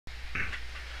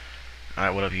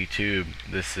Alright, what up YouTube?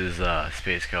 This is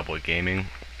Space Cowboy Gaming,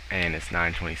 and it's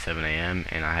 9:27 a.m.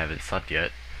 and I haven't slept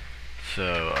yet.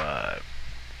 So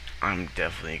I'm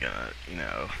definitely gonna,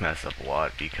 mess up a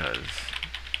lot because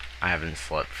I haven't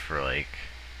slept for like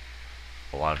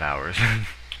a lot of hours.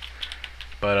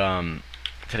 But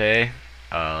today,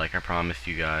 like I promised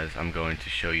you guys, I'm going to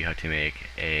show you how to make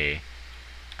a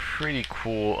pretty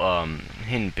cool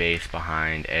hidden base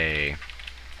behind a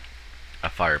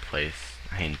fireplace.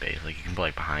 Hidden base, like you can put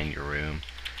like behind your room.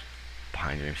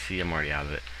 See, I'm already out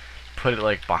of it. Put it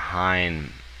like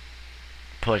behind,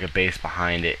 put like a base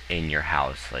behind it in your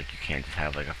house. Like you can't just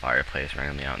have like a fireplace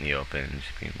randomly out in the open and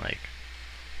just being like,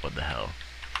 what the hell?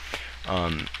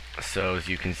 So as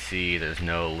you can see, there's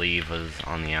no levers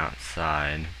on the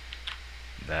outside.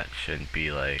 That shouldn't be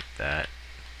like that.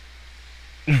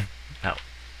 That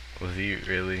was he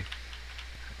really?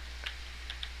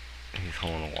 He's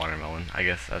holding a watermelon. I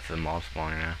guess that's a mob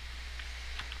spawner now.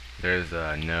 There's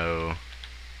no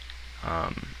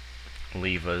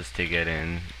levers to get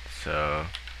in, so of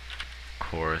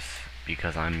course,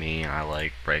 because I'm me, I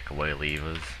like breakaway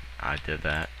levers. I did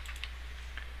that.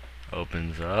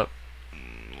 Opens up,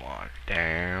 lock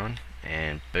down,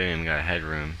 and boom, got a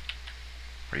headroom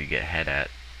where you get head at.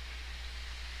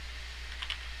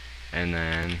 And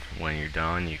then when you're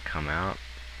done, you come out,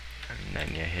 and then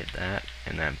you hit that,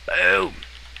 and then boom,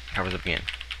 covers up again.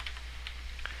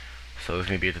 So there's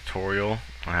gonna be a tutorial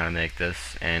on how to make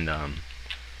this, and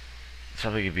it's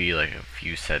probably gonna be like a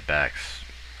few setbacks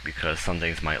because some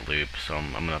things might loop. So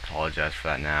I'm gonna apologize for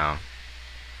that now.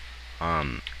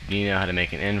 You know how to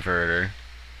make an inverter.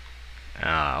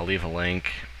 I'll leave a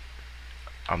link.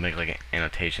 I'll make like an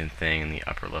annotation thing in the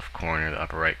upper left corner, the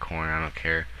upper right corner. I don't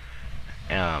care.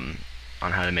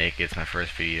 On how to make it. It's my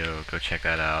first video. Go check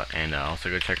that out, and also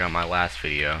go check out my last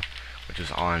video, which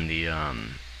is on the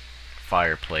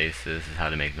fireplaces. This is how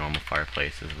to make normal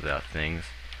fireplaces without things.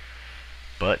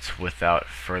 But without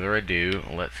further ado,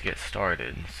 let's get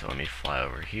started. So let me fly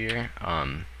over here.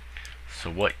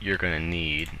 So what you're gonna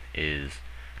need is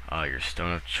your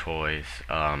stone of choice,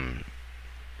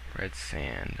 red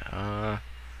sand.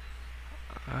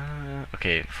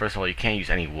 Okay, first of all, you can't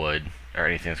use any wood or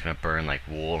anything that's gonna burn like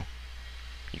wool.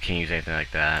 You can't use anything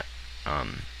like that.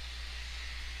 Other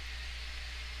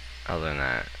than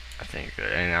that, I think you're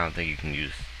good. And I don't think you can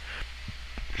use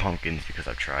pumpkins because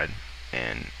I've tried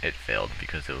and it failed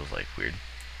because it was like weird.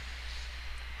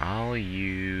 I'll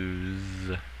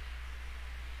use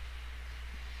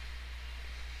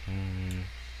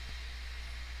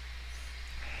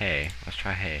hay. Let's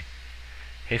try hay.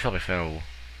 Hay's probably flammable.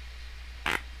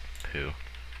 Poo.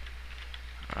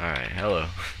 Alright, hello.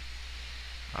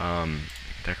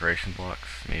 Decoration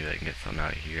blocks. Maybe I can get something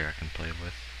out of here I can play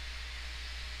with.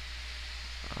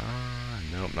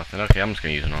 Nope, nothing. Okay, I'm just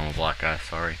gonna use a normal block, guys.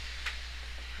 Sorry.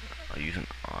 I'll use an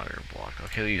otter block.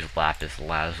 Okay, I'll use lapis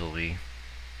lazuli.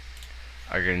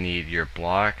 Are gonna need your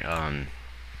block,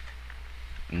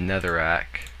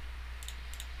 netherrack.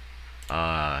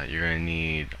 You're gonna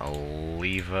need a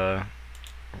leva,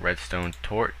 redstone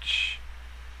torch,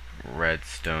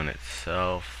 redstone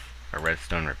itself, a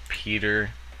redstone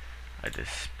repeater, a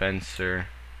dispenser,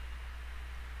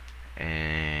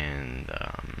 and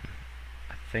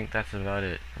I think that's about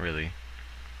it, really.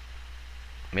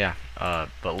 Yeah,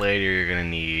 but later you're gonna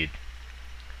need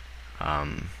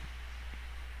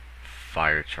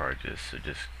fire charges, so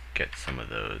just get some of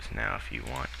those now if you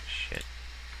want. Shit.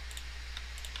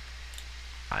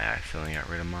 I accidentally got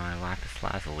rid of my lapis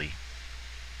lazuli.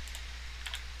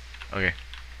 Okay,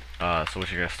 so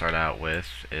what you're gonna start out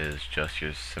with is just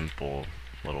your simple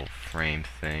little frame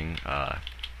thing. What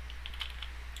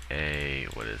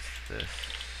is this?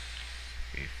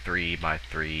 A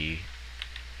 3x3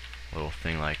 little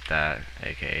thing like that,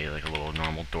 aka like a little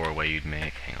normal doorway you'd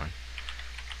make. Hang on.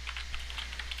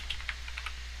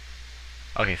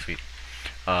 Okay, sweet.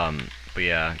 But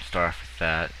yeah, start off with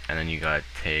that, and then you gotta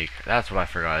take, that's what I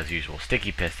forgot as usual,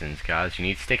 sticky pistons, guys. You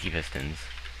need sticky pistons.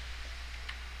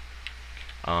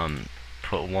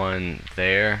 Put one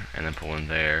there, and then put one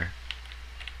there.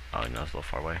 Oh, no, it's a little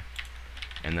far away.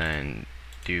 And then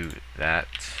do that,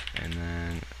 and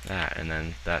then that, and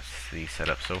then that's the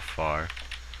setup so far.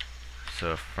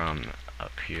 So from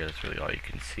up here, that's really all you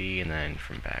can see, and then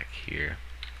from back here,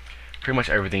 pretty much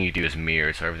everything you do is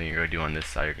mirrored. So everything you're gonna do on this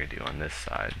side, you're gonna do on this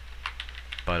side.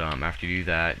 But after you do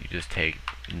that, you just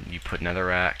put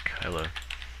netherrack,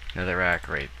 netherrack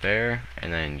right there,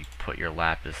 and then you put your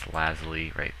lapis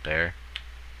lazuli right there.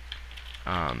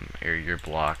 Or your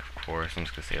block, of course. I'm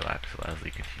just gonna say lapis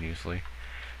lazuli continuously.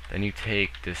 Then you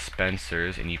take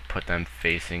dispensers and you put them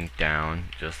facing down,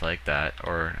 just like that.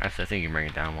 Or actually, I think you can bring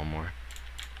it down one more.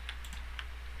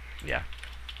 yeah,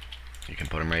 you can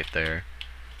put them right there.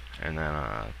 And then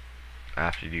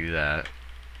after you do that,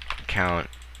 count,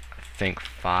 I think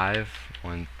 5,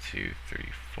 1, 2, 3,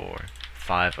 4,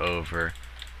 5 over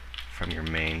from your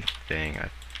main thing. I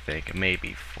think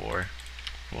maybe 4.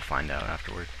 We'll find out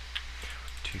afterward.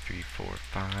 2, 3, 4,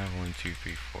 5, 1, 2,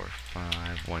 3, 4,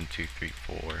 5, 1, 2, 3,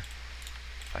 4,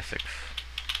 5, 6.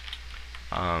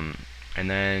 And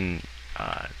then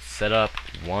set up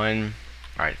one.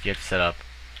 Alright, you have to set up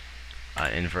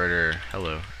inverter,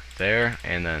 hello, there,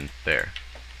 and then there.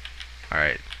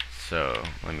 Alright, so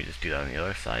let me just do that on the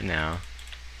other side now.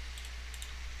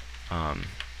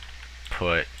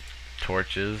 Put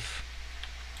torches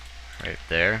right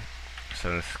there,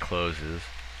 so this closes,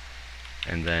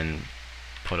 and then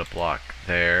put a block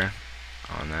there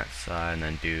on that side, and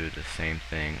then do the same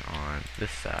thing on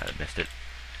this side. I missed it.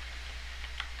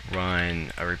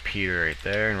 Run a repeater right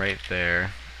there and right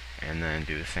there, and then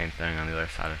do the same thing on the other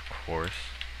side, of course.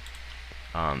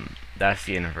 That's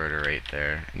the inverter right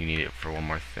there. You need it for one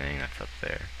more thing that's up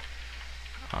there.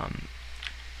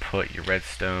 Put your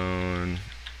redstone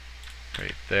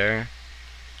right there,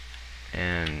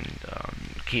 and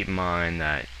keep in mind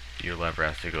that your lever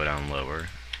has to go down lower.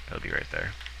 It'll be right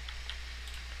there.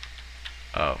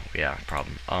 Oh yeah,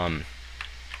 problem.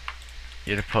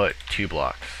 You have to put 2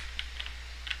 blocks.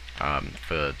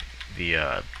 For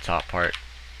the top part,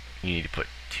 you need to put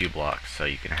 2 blocks so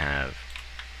you can have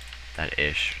that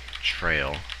ish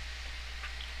trail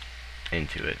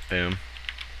into it. Boom.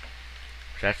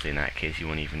 Which actually in that case you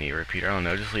wouldn't even need a repeater. I don't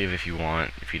know, just leave it if you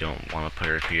want. If you don't want to put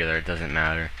a repeater there, it doesn't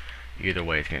matter. Either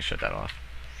way, it's going to shut that off.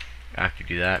 After you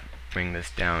do that, bring this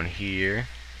down here,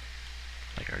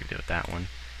 like I already did with that one.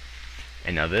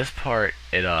 And now this part,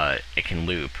 it can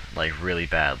loop like really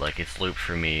bad. Like it's looped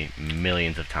for me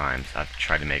millions of times. I've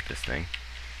tried to make this thing.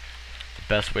 The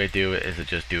best way to do it is to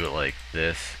just do it like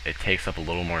this. It takes up a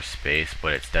little more space,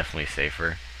 but it's definitely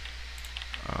safer.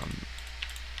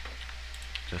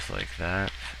 Just like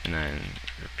that, and then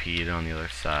repeat it on the other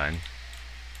side.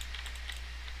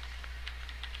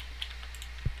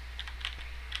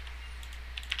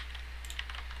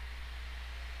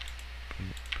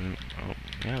 Boom, boom. Oh,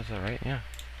 yeah, is that right? Yeah.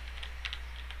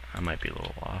 I might be a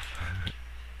little off.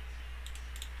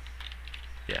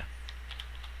 Yeah.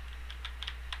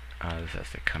 This has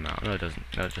to come out. No, it doesn't.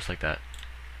 No, just like that.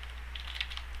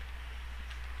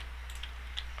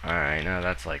 Alright, now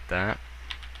that's like that.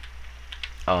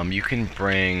 You can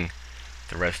bring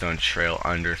the redstone trail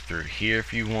under through here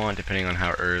if you want, depending on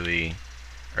how early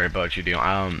or about you do.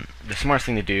 The smartest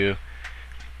thing to do,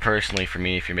 personally for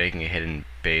me, if you're making a hidden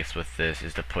base with this,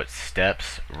 is to put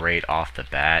steps right off the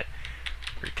bat.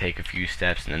 Or take a few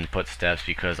steps and then put steps,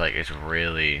 because like it's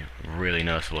really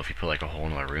noticeable if you put like a whole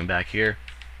nother room back here.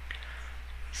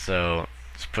 So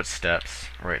just put steps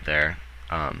right there.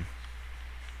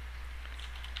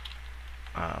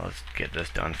 Let's get this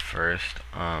done first.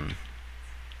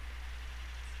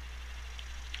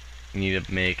 You need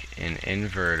to make an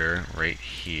inverter right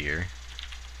here,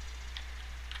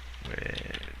 which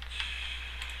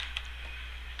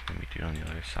let me do on the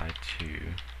other side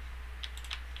too.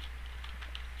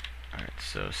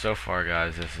 Alright, so far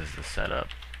guys, this is the setup.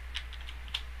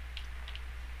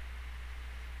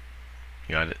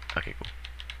 You got it? Okay, cool.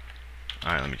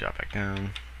 Alright, let me drop back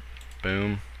down.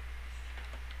 Boom.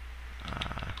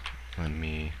 Let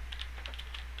me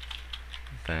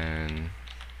then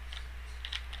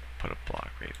put a block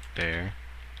right there.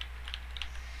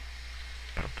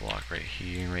 Put a block right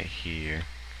here, right here.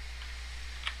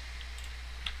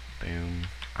 Boom.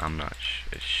 I'm not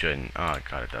it shouldn't. Oh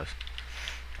god, it does.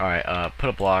 Alright, put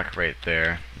a block right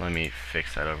there. Let me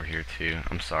fix that over here too.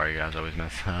 I'm sorry guys, I always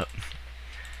mess up.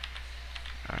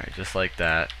 Alright, just like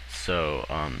that. So,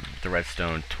 the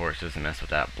redstone torch doesn't mess with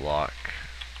that block.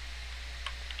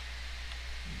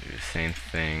 Do the same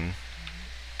thing.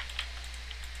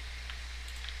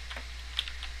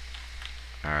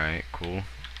 Alright, cool.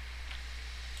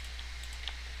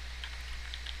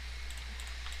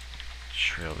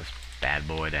 Trail this bad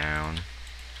boy down.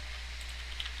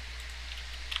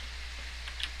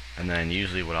 And then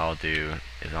usually what I'll do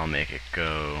is I'll make it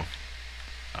go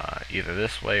either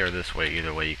this way or this way.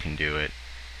 Either way you can do it.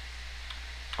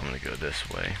 I'm gonna go this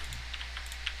way.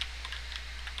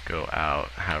 Go out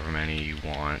however many you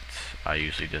want. I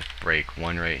usually just break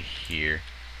one right here,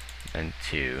 then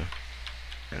 2,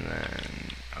 and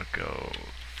then I'll go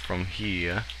from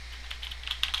here,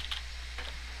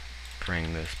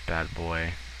 bring this bad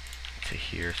boy to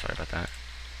here, sorry about that,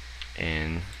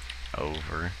 in,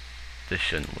 over. This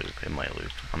shouldn't loop, it might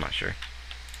loop, I'm not sure.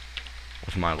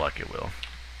 With my luck it will.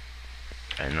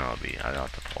 And I don't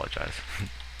have to apologize.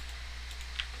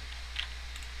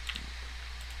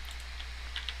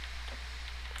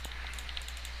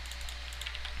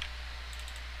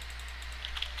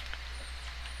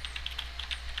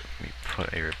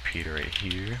 repeater right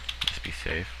here, just be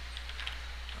safe.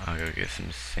 I'll go get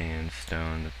some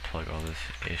sandstone to plug all this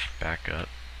ish back up.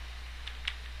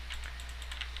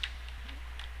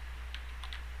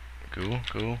 Cool.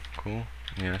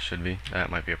 Yeah, should be. That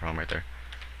might be a problem right there.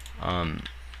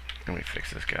 Let me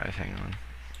fix this, guys. Hang on.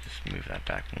 Just move that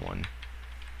back one.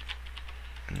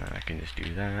 And then I can just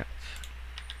do that.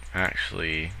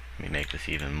 Actually, let me make this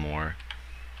even more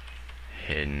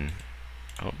hidden.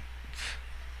 Oh,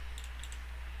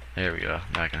 there we go.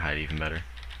 Now I can hide even better.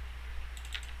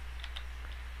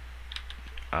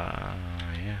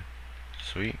 Yeah.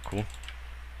 Sweet, cool.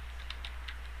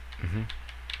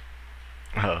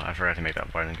 Oh, I forgot to make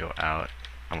that button go out.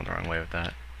 I went the wrong way with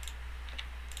that.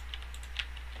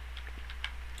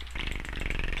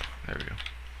 There we go.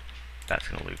 That's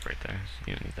gonna loop right there, so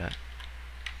you don't need that.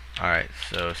 Alright,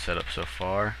 so setup so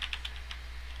far.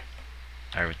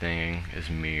 Everything is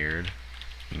mirrored.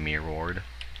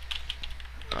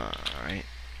 Alright.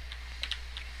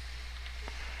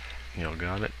 Y'all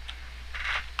got it?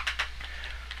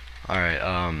 Alright,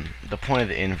 the point of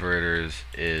the inverters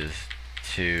is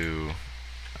to,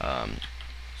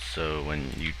 so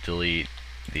when you delete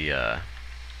the,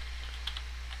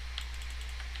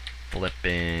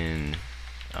 flippin',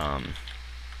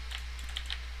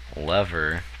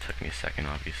 lever, took me a second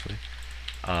obviously,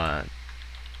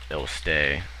 it'll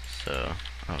stay, so,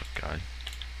 oh god.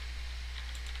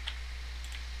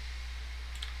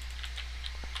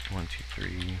 1, 2,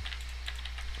 3,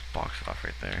 box off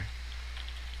right there.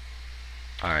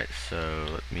 Alright, so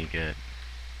let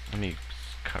me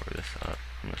cover this up.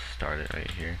 I'm gonna start it right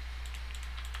here.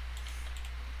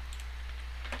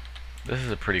 This is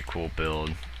a pretty cool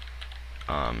build, if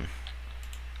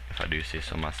I do say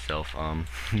so myself.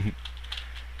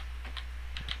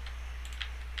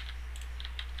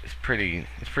 It's pretty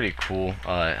cool.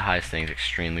 It hides things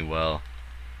extremely well,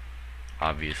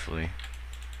 obviously.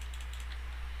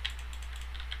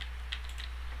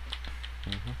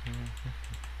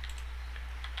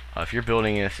 If you're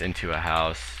building this into a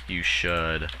house, you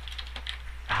should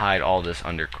hide all this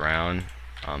underground.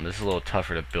 This is a little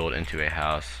tougher to build into a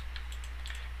house.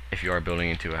 If you are building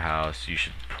into a house, you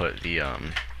should put the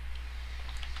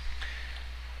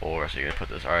or so you're gonna put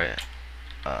this. All right,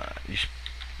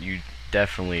 you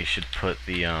definitely should put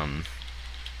the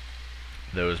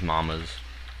those mamas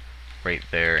right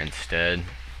there instead.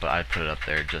 But I put it up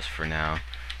there just for now.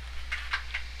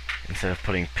 Instead of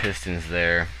putting pistons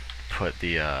there, put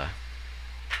the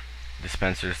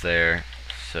dispensers there,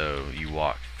 so you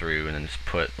walk through, and then just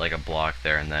put like a block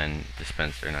there, and then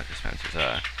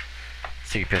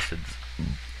sticky pistons,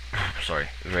 sorry,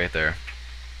 right there.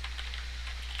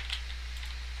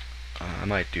 I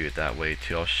might do it that way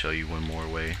too. I'll show you one more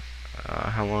way.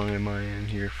 How long am I in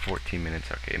here? 14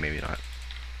 minutes. Okay, maybe not.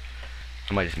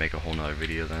 I might just make a whole nother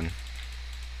video then.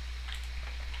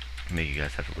 Make you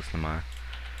guys have to listen to my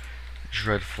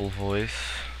dreadful voice.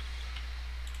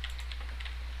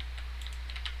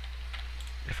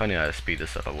 If I knew how to speed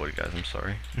this up, I would, guys. I'm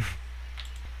sorry.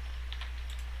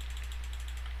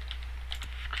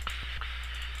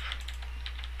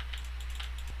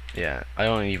 Yeah, I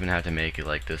don't even have to make it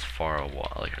like this far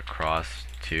like across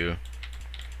too.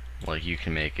 Like you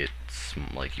can make it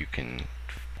like you can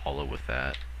follow with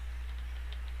that.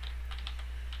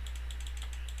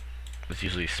 It's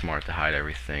usually smart to hide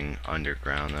everything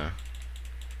underground though.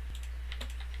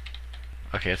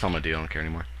 Okay, that's all I'm gonna do. I don't care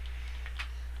anymore.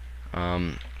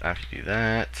 After you do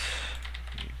that,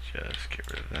 you just get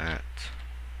rid of that.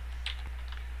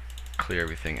 Clear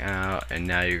everything out, and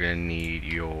now you're gonna need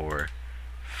your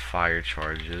fire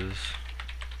charges.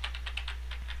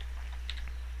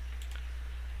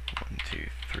 1, 2,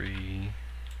 3,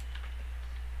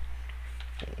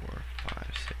 4,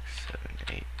 5, 6, 7,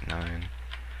 8, 9.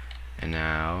 And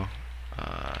now,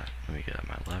 let me get out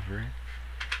my lever.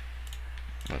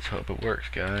 Let's hope it works,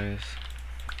 guys.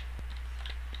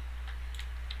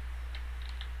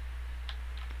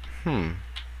 You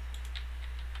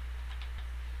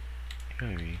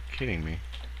gotta be kidding me.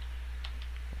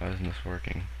 Why isn't this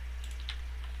working?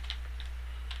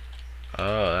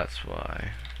 Oh, that's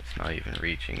why. It's not even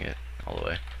reaching it all the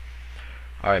way.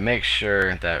 Alright, make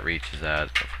sure that reaches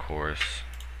that, of course.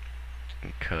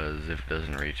 Because if it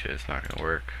doesn't reach it, it's not going to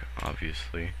work,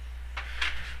 obviously.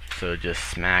 So just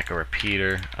smack a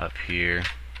repeater up here.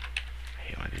 I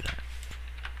hate when I do that.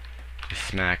 Just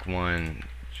smack one,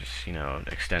 just, you know,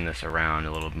 extend this around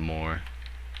a little bit more.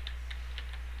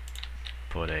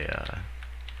 Put a,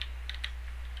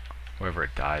 wherever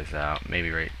it dies out,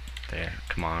 maybe right there.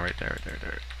 Come on, right there, right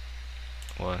there.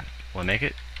 What? Will I make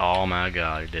it? Oh my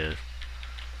god, it did.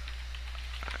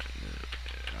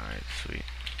 Alright, sweet.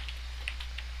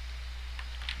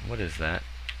 What is that?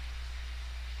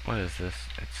 What is this?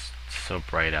 It's so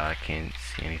bright out I can't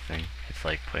see anything. It's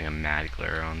like putting a mad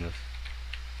glare on this.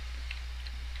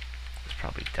 It's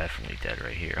probably definitely dead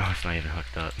right here. Oh, it's not even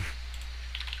hooked up.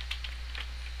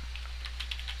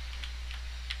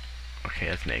 Okay,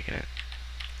 that's making it.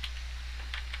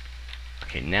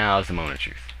 Okay, now is the moment of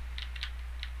truth.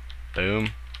 Boom.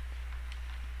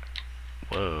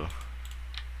 Whoa.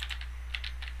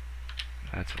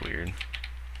 That's weird.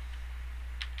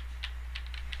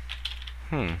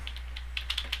 Well,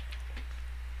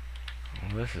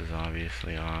 this is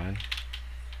obviously odd.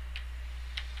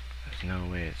 There's no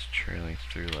way it's trailing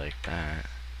through like that.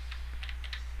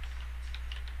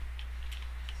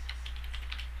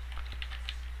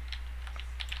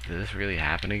 Did this really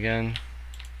happen again?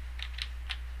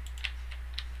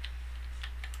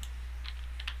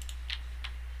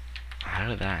 How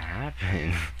did that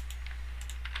happen?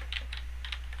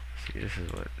 See, this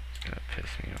is what's gonna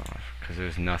piss me off, because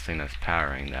there's nothing that's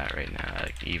powering that right now.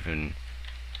 Like, even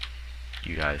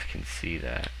you guys can see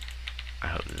that. I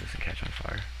hope this doesn't catch on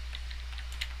fire.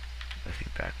 Let's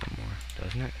get back one more.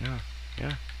 Doesn't it? No.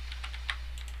 Yeah.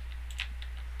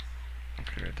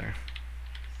 Okay, right there.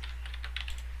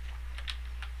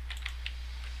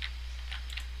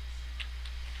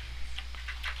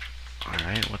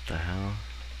 Alright, what the hell?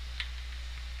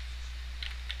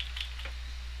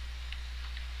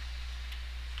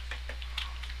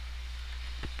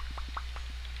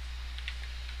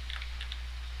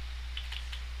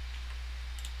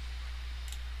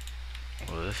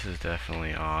 Well, this is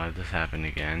definitely odd. This happened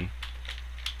again.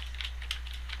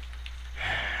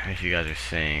 If you guys are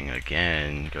saying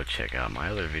again, go check out my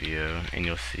other video and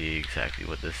you'll see exactly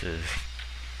what this is.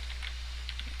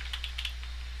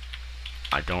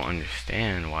 I don't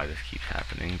understand why this keeps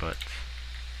happening, but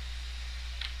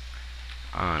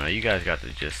I don't know. You guys got the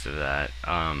gist of that.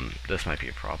 This might be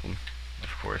a problem, of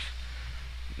course.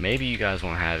 Maybe you guys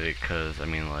won't have it because, I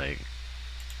mean, like,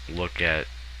 look at,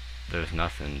 there's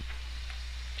nothing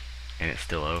and it's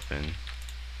still open.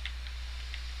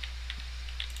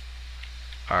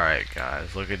 Alright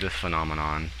guys, look at this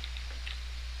phenomenon.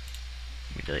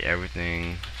 Let me delete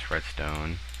everything. It's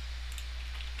redstone.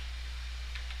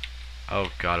 Oh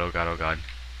god, oh god, oh god.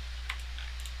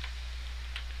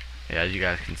 Yeah, as you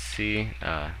guys can see,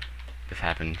 this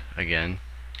happened again.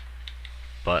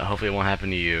 But hopefully it won't happen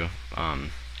to you.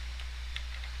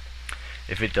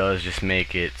 If it does, just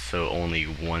make it so only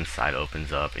one side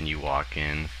opens up and you walk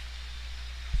in.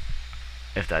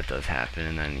 If that does happen,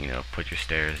 and then, you know, put your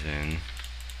stairs in.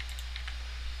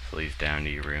 So it leads down to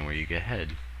your room where you get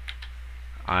head.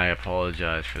 I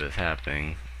apologize for this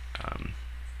happening.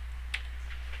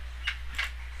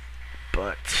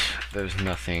 But there's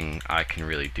nothing I can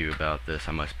really do about this.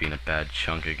 I must be in a bad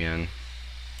chunk again.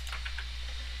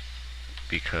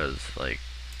 Because, like,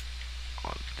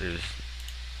 there's...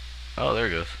 Oh, there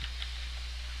it goes.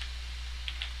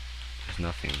 There's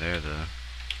nothing there, though.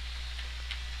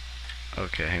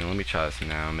 Okay, hang on, let me try this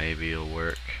now. Maybe it'll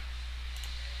work.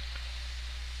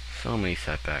 So many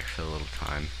setbacks, so little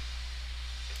time.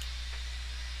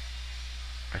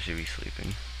 I should be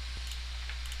sleeping.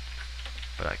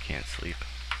 But I can't sleep.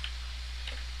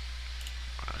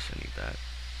 I also need that.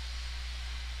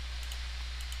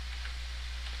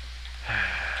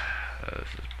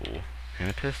 This is bull. And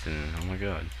a piston, oh my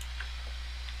god.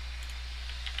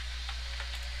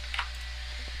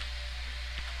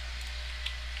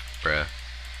 Bruh.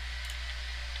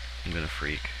 I'm gonna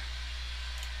freak.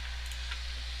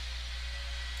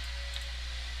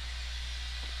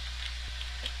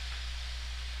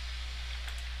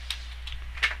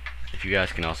 If you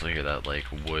guys can also hear that, like,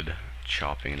 wood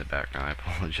chopping in the background, I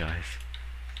apologize.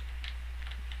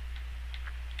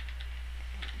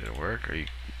 Did it work? Are you...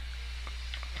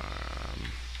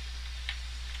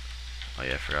 Oh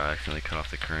yeah, I forgot I accidentally cut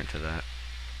off the current to that.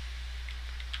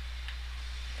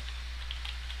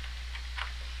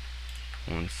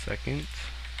 One second.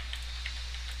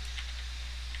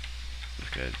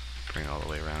 Just gotta bring it all the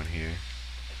way around here.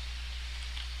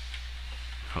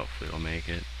 Hopefully it'll make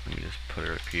it. Let me just put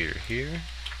a repeater here.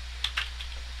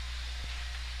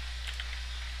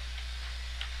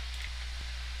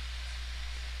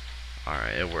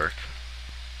 Alright, it worked.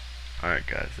 Alright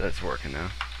guys, that's working now.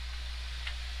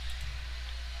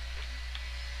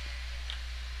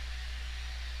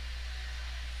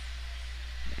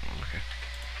 Okay.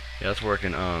 Yeah, that's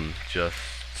working. Just,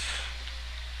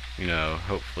 you know,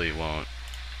 hopefully it won't,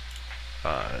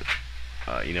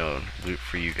 you know, loop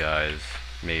for you guys.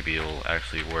 Maybe it'll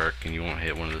actually work and you won't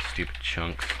hit one of those stupid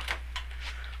chunks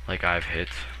like I've hit.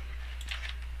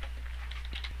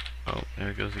 Oh,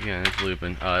 there it goes again. It's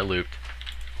looping. I looped.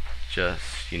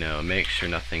 Just, you know, make sure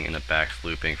nothing in the back's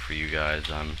looping for you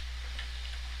guys. I'm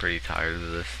pretty tired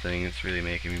of this thing. It's really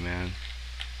making me mad.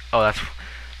 Oh,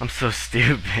 I'm so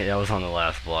stupid. I was on the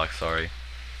last block, sorry.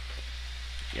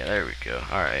 Yeah, there we go.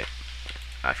 Alright.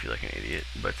 I feel like an idiot,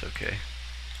 but it's okay.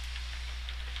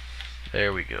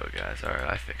 There we go, guys. Alright,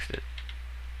 I fixed it.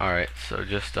 Alright, so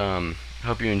just,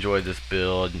 hope you enjoyed this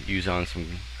build. Use on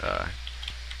some,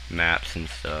 maps and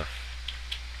stuff.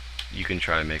 You can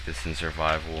try to make this in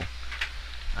survival.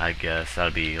 I guess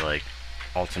that'd be, like,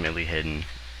 ultimately hidden.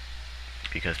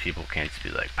 Because people can't just be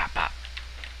like, pop, pop.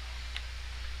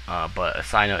 But a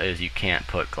side note is you can't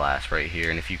put glass right here.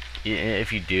 And if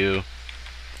you do,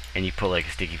 and you put, like,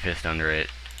 a sticky piston under it,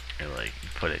 or, like, you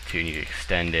put it to and you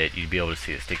extend it, you'd be able to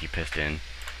see the sticky piston.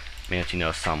 Means you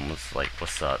know someone's like,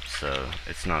 what's up, so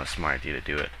it's not a smart idea to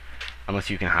do it. Unless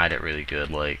you can hide it really good,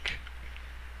 like,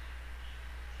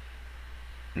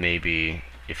 maybe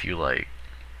if you, like,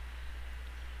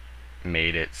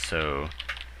 made it so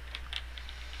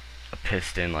a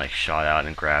piston, like, shot out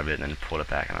and grabbed it and then pulled it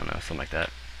back, I don't know, something like that.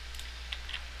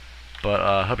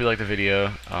 But, hope you liked the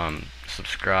video.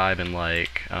 Subscribe and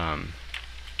like, I'll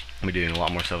be doing a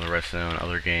lot more stuff with Redstone and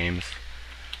other games.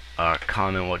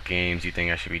 Comment what games you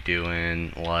think I should be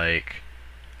doing, like,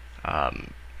 I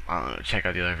don't know, check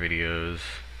out the other videos,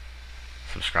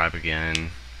 subscribe again.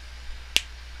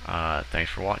 Thanks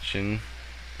for watching,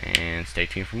 and stay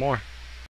tuned for more.